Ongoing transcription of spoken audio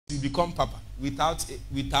you become papa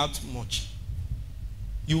without much.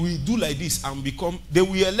 You will do like this and become, they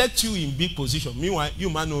will elect you in big position. Meanwhile, you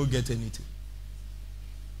might not get anything.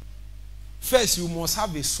 First, you must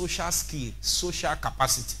have a social skill, social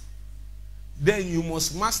capacity. Then you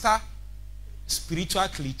must master spiritual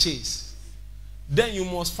cliches. Then you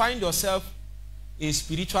must find yourself in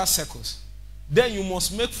spiritual circles. Then you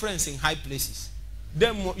must make friends in high places.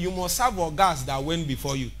 Then you must have organs that went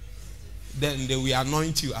before you. Then they will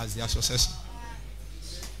anoint you as their successor.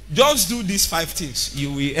 Just do these 5 things.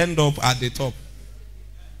 You will end up at the top.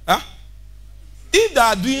 Huh? If they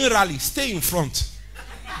are doing rally, stay in front.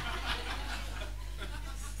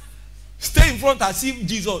 Stay in front as if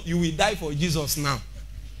Jesus, you will die for Jesus now.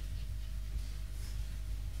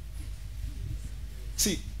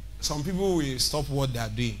 See, some people will stop what they are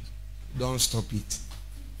doing. Don't stop it.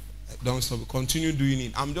 Don't stop it. Continue doing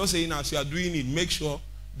it. I'm just saying, as you are doing it, make sure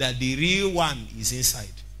that the real one is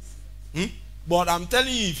inside. But I'm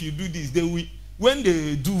telling you, if you do this, they will, when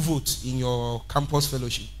they do vote in your campus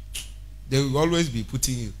fellowship, they will always be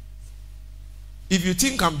putting you. If you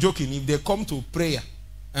think I'm joking, if they come to prayer,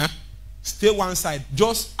 stay one side.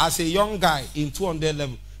 Just as a young guy in 200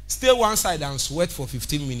 level, stay one side and sweat for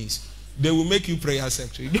 15 minutes. They will make you prayer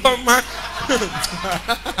secretary. Don't mind.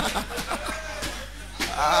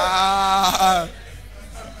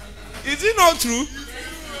 Is it not true?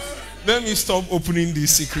 Let me stop opening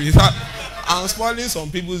this secret. I'm spoiling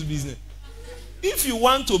some people's business. If you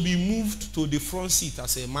want to be moved to the front seat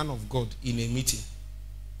as a man of God in a meeting,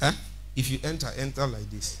 if you enter like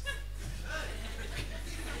this.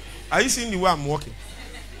 Are you seeing the way I'm walking?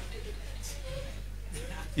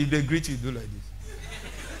 If they greet you, do like this.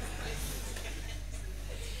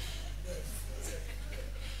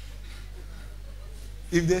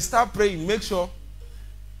 If they start praying, make sure,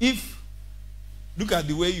 look at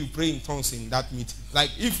the way you pray in tongues in that meeting. Like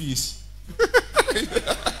if he's,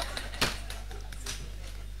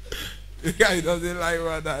 the guy doesn't like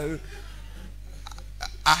what that.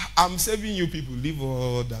 I'm saving you people, leave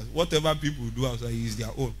all that. Whatever people do outside is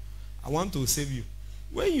their own. I want to save you.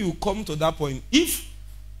 When you come to that point, if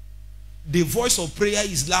the voice of prayer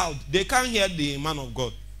is loud, they can't hear the man of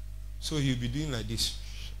God. So he'll be doing like this.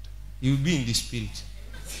 He'll be in the spirit.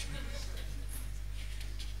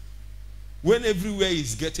 When everywhere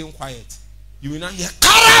is getting quiet, you will not hear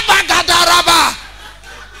Karabagadaraba.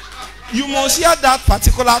 You must hear that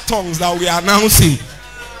particular tongues that we are announcing.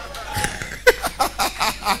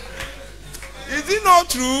 Is it not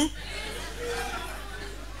true?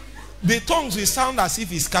 The tongues will sound as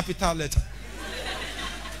if it's capital letter.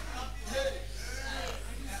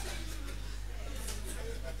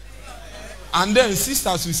 And then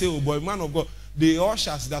sisters will say, oh boy, man of God. The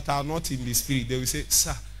ushers that are not in the spirit, they will say,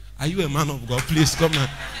 sir, are you a man of God? Please come and.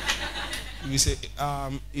 We say,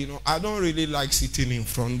 I don't really like sitting in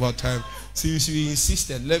front, but since you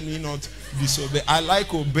insisted, let me not disobey. I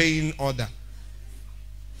like obeying order.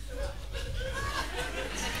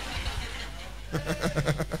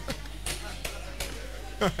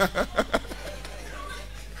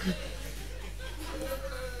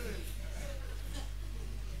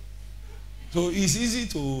 So it's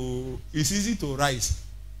easy to rise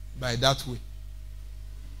by that way.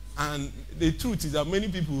 And the truth is that many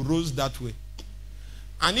people rose that way.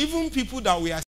 And even people that were